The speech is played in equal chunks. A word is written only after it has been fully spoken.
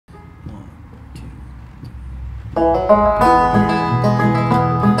My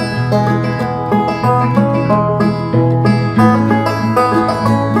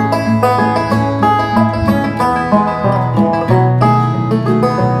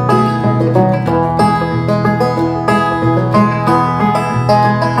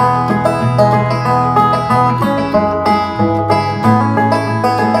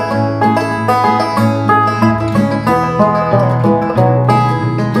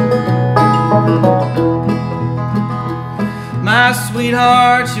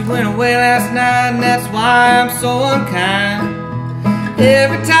sweetheart, she went away last night, and that's why I'm so unkind.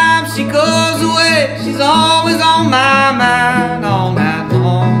 Every time she goes away, she's always on my mind, all night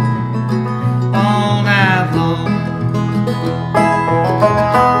long, all night long.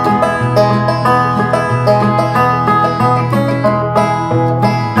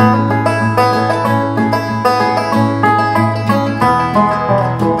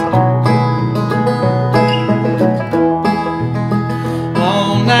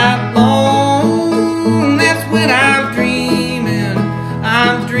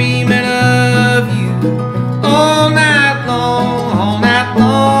 Dreaming of you all night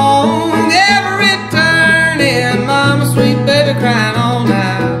long, never returning, mama, sweet baby, crying all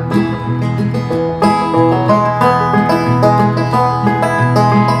night.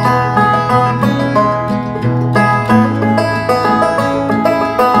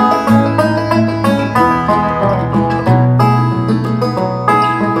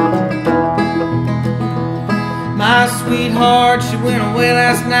 My sweetheart, she went away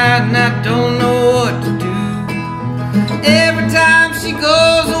last night, and I don't know what to do. Every time she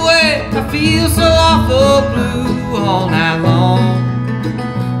goes away, I feel so awful blue, all night long.